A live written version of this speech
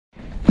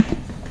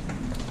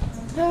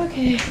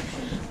Okay,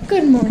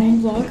 good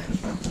morning vlog.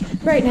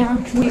 Right now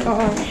we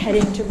are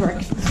heading to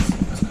breakfast.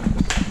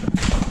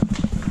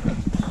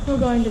 We're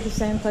going to the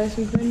same place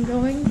we've been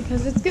going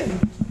because it's good.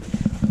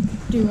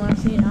 Do you want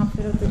to see an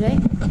outfit of the day?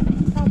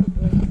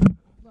 Probably.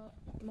 Well,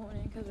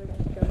 morning because we're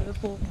going to go to the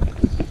pool.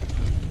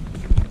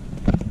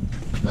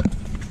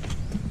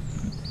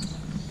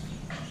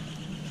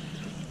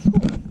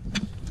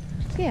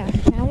 Yeah,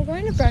 now we're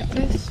going to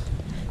breakfast.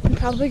 I'm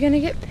probably going to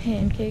get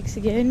pancakes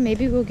again.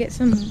 Maybe we'll get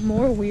some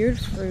more weird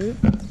fruit.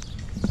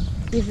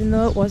 Even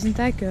though it wasn't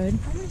that good. I'm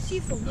gonna see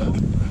for real.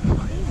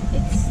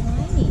 It's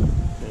slimy.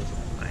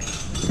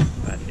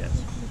 Bad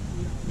guess.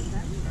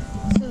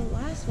 So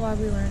last vlog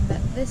we learned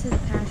that this is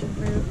passion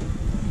fruit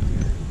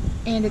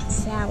and it's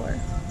sour.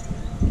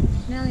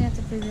 Now we have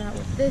to figure out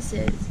what this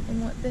is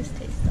and what this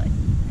tastes like.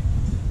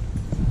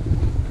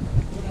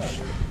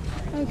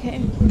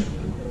 Okay.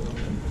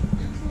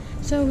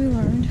 So we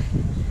learned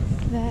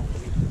that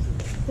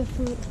the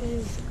fruit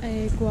is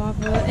a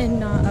guava and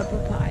not a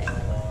papaya.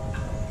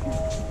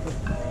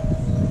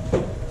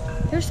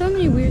 There's so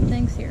many weird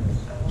things here.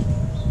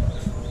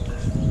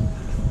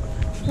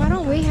 Why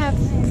don't we have,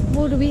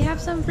 well, do we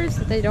have some fruits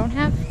that they don't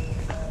have?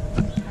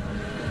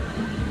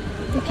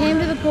 We came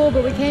to the pool,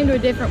 but we came to a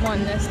different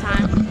one this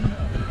time.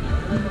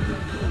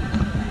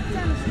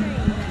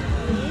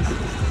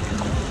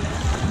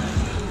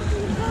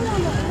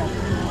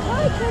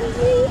 Hi,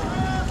 Kenzie.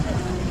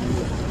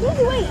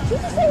 Wait, she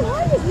just say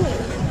hi with me.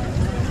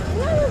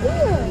 Why are you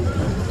here?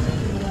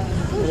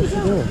 Where's she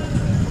going?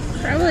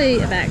 Probably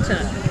a back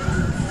tuck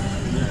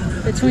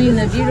between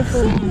the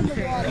beautiful palm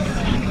trees.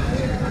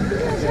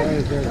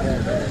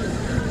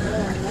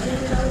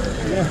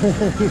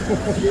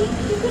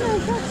 She's gonna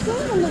catch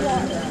sand on the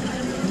water.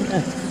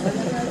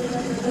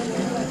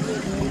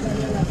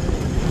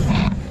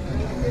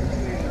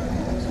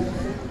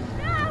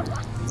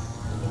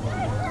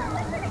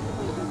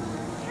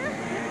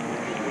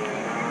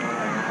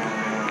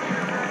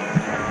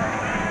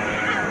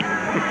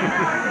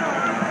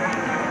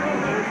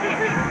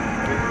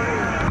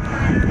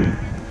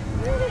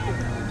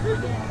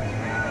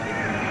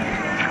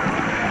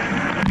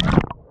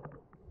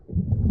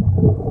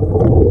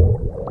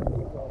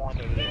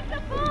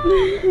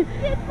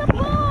 Get the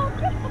ball!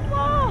 Get the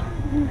ball!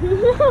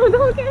 No,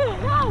 don't get it!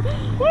 No!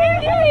 What are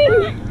you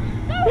doing?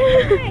 No,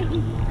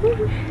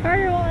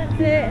 Carter wants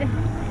it.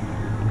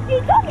 you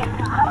took it!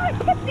 Oh, I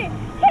tipped it!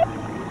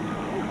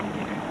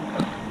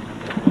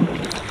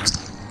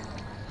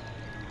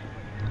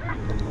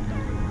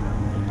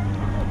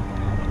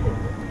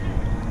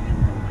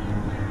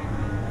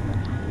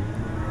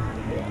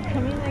 I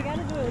mean, I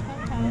gotta do it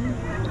sometimes.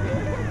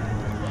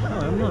 No,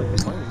 I'm not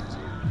complaining.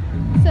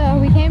 So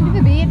we came to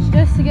the beach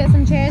just to get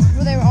some chairs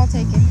before they were all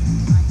taken.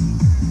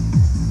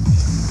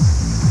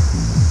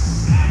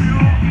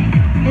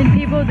 And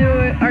people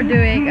are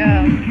doing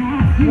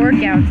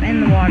workouts in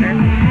the water.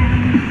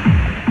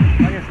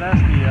 I guess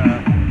that's the,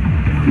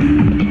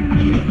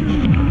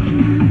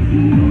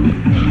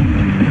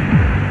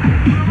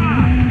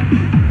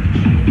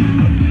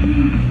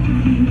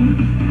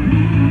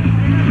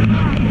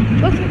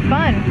 Looks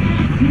fun.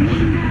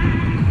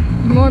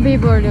 More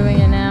people are doing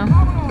it now.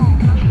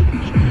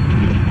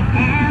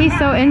 He's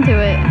so into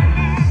it.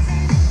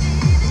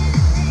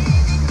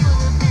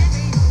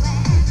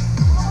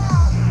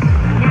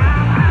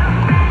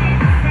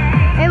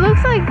 It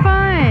looks like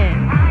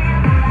fun.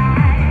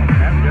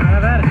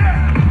 have at it.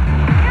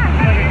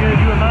 It's like a good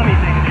you and mommy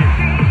thing to do.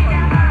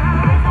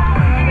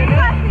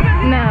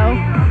 No,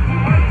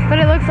 but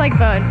it looks like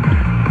fun.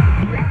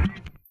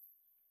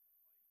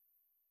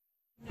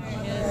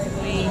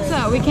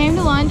 So we came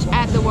to lunch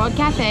at the World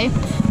Cafe,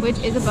 which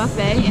is a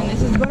buffet, and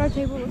this is what our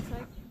table looks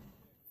like.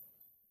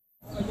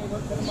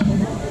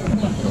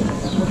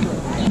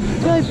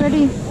 It's really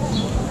pretty.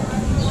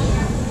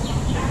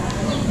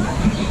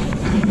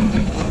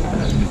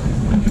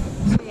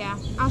 So yeah,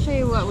 I'll show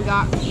you what we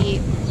got to eat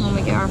when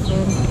we get our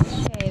food.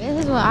 Okay,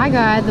 this is what I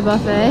got at the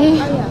buffet. Oh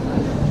yeah.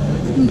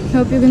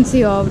 Hope you can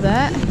see all of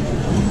that.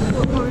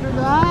 What Porter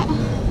got.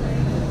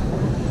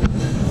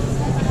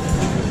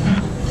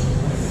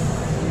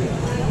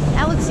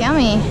 That looks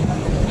yummy.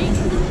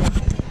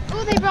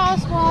 Oh, they brought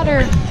us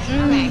water.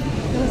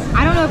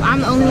 I don't know if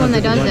I'm the only one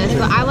that does this,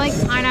 but I like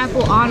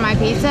pineapple on my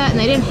pizza, and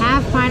they didn't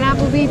have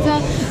pineapple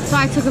pizza, so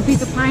I took a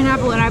piece of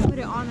pineapple and I put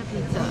it on the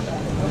pizza.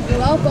 You're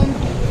welcome.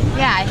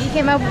 Yeah, he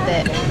came up with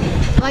it.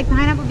 Like,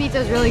 pineapple pizza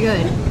is really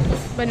good.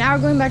 But now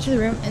we're going back to the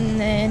room, and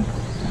then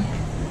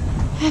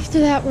after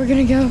that we're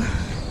gonna go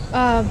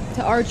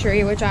to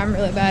archery, which I'm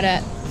really bad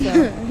at.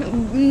 So.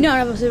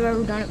 None of us have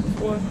ever done it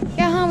before.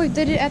 Yeah, huh? We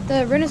did it at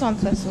the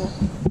Renaissance Festival.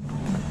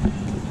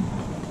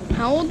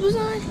 How old was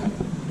I?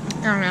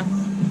 I don't know.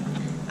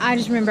 I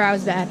just remember I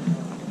was bad.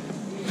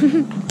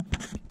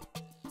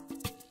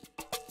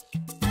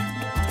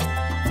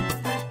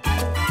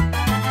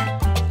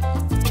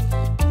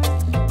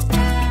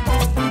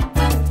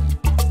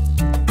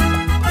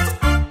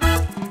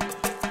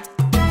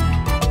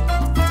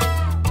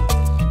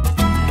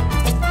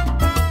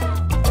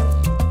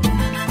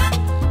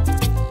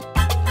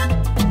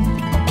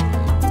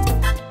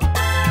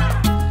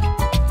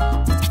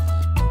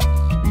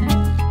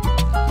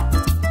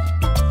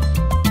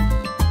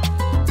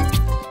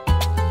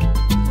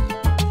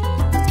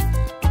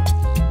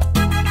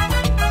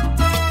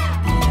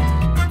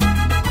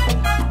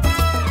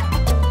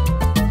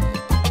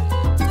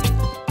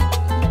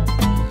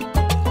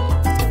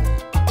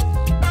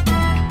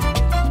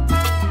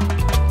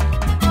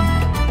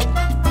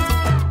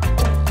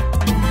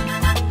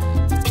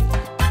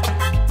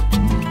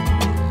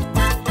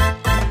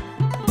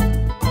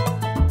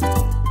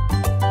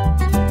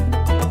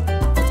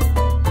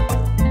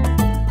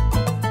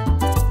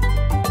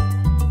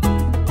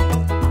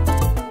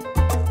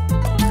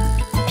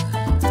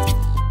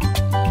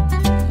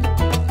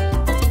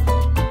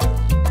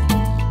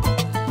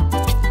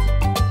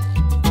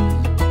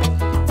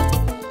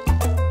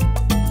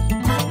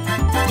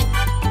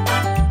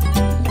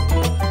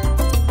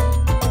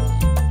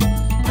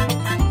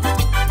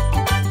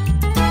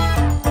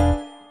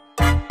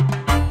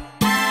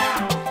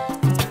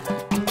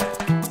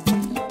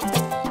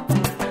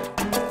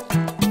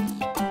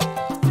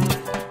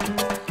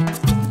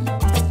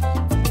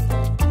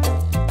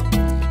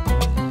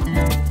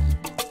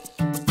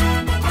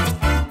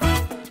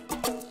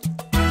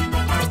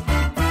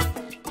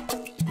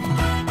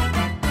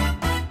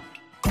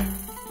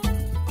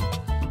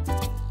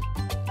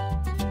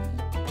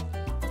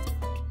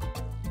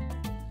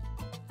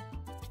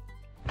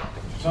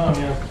 Tom,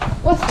 yeah.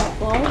 What's up,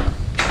 vlog?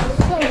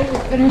 So we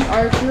finished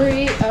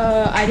archery.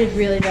 I did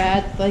really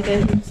bad, like I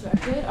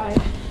expected. I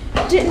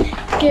didn't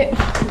get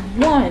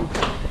one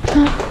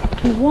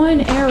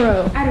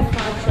arrow out of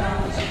 5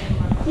 shots.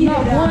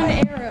 Not one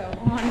arrow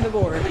on the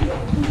board.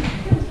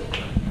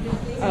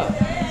 Oh,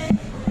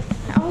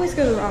 I always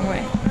go the wrong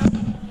way.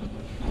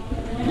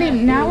 Okay,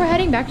 now we're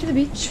heading back to the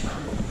beach.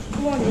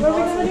 What are we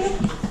gonna do?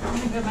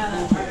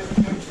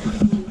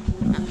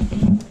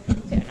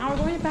 Okay, now we're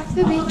going back to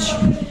the beach.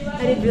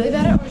 I did really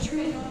bad at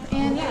archery,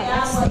 and yeah,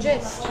 that's the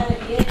gist.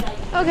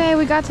 Okay,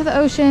 we got to the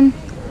ocean.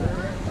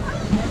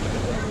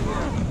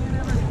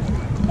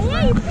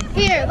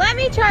 Here, let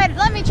me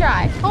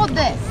try. Hold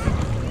this.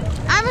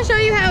 I'm gonna show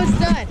you how it's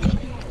done.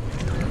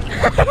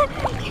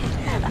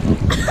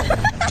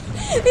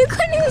 You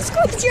couldn't even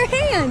squeeze your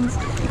hands.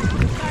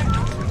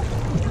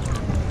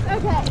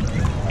 Okay.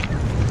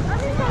 Let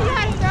me show you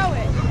how to throw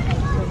it.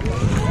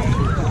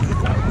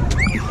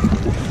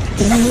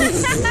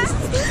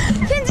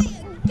 Kenzie,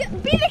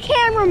 be the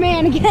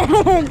cameraman again.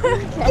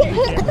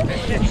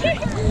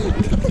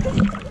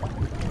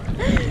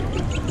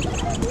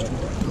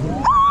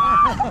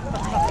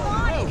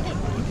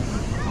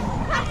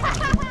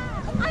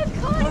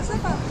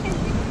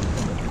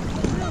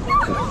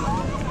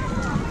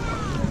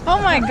 Oh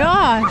my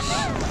gosh.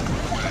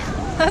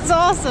 That's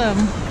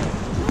awesome.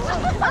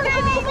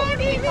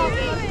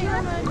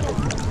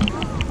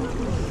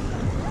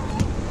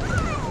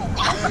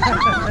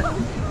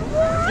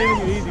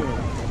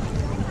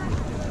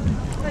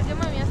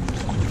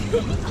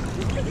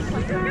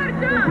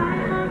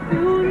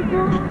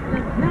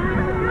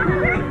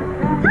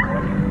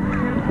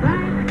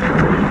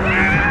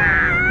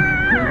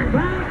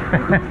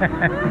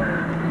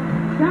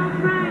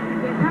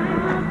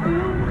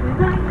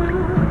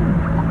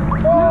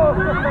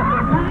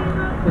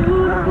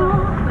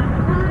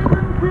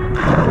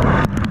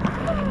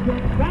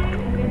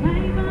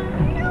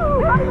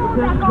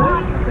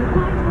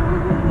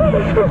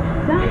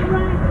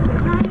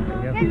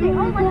 Giving you easy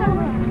one.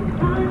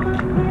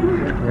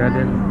 Yeah, I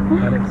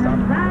didn't stop.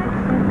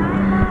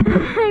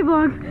 Hey,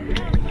 vlog.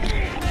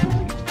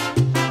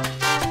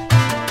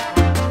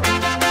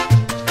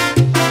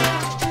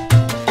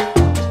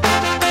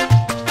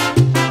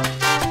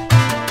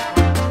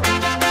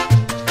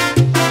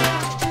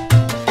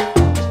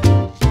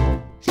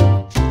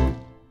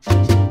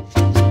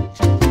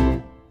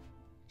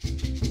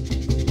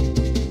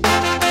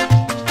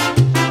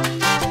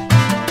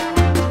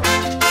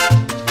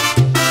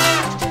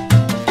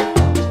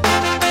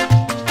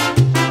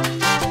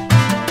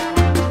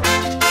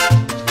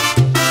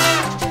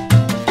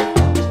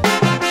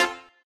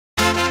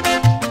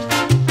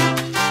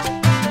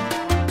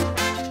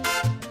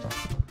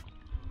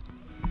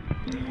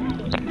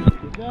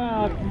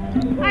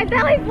 I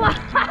belly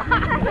flopped.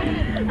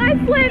 I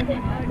flipped.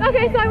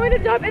 Okay, so I went to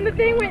jump and the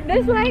thing went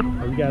this way.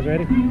 Are you guys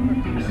ready?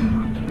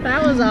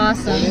 That was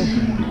awesome.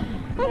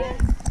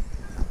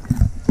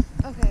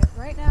 Okay,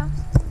 right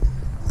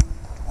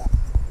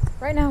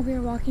now we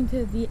are walking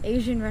to the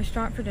Asian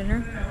restaurant for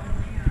dinner.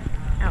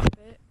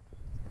 Outfit.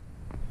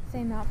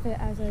 Same outfit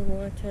as I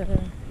wore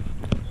to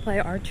play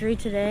archery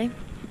today,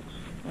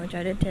 which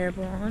I did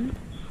terrible on.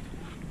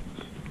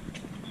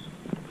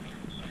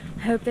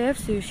 I hope they have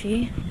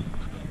sushi.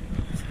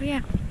 So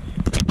yeah.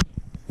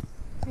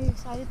 Are you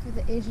excited for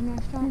the Asian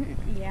restaurant?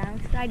 Yeah, I'm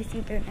excited to see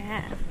what they're gonna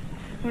have.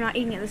 We're not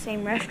eating at the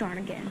same restaurant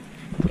again.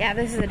 Yeah,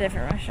 this is a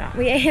different restaurant.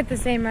 We ate at the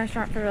same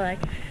restaurant for like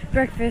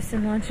breakfast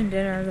and lunch and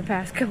dinner the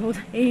past couple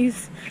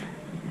days.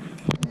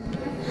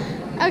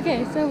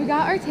 Okay, so we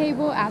got our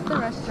table at the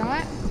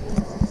restaurant.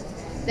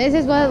 This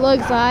is what it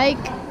looks like.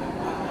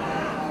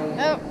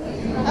 Oh,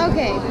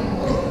 okay.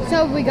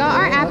 So we got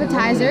our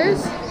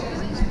appetizers.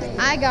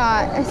 I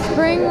got a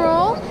spring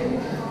roll,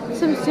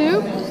 some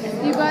soup.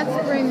 You got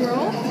spring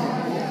roll.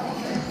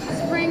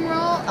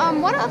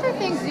 What other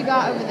things you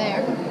got over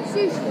there?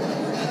 Sushi.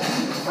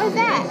 What is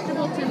that?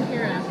 Vegetable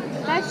tempura.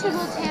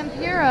 Vegetable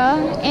tempura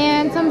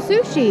and some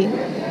sushi.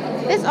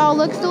 This all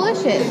looks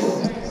delicious.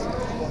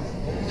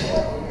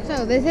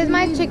 So this is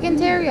my chicken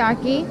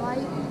teriyaki.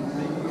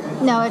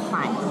 No, it's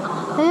fine.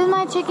 This is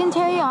my chicken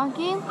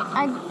teriyaki.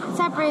 I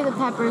separated the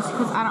peppers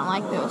because I don't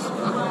like those.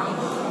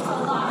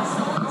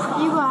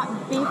 You got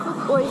beef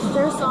with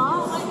oyster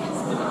sauce.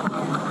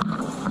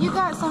 You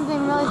got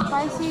something really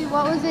spicy.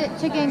 What was it?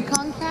 Chicken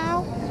kung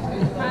pao?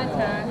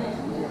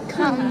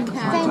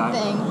 Same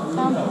thing.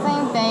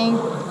 Same thing.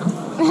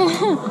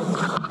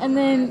 And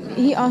then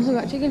he also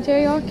got chicken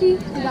teriyaki.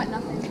 He got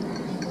nothing.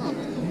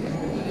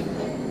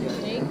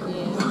 Thank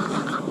you.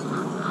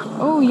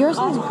 Oh, yours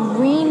has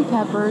green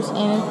peppers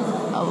and it's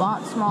a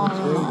lot smaller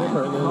than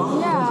mine.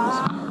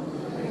 Yeah.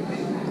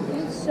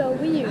 It's so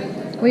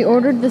weird. We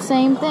ordered the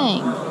same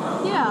thing.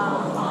 Yeah.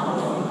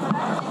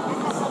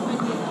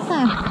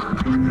 Huh.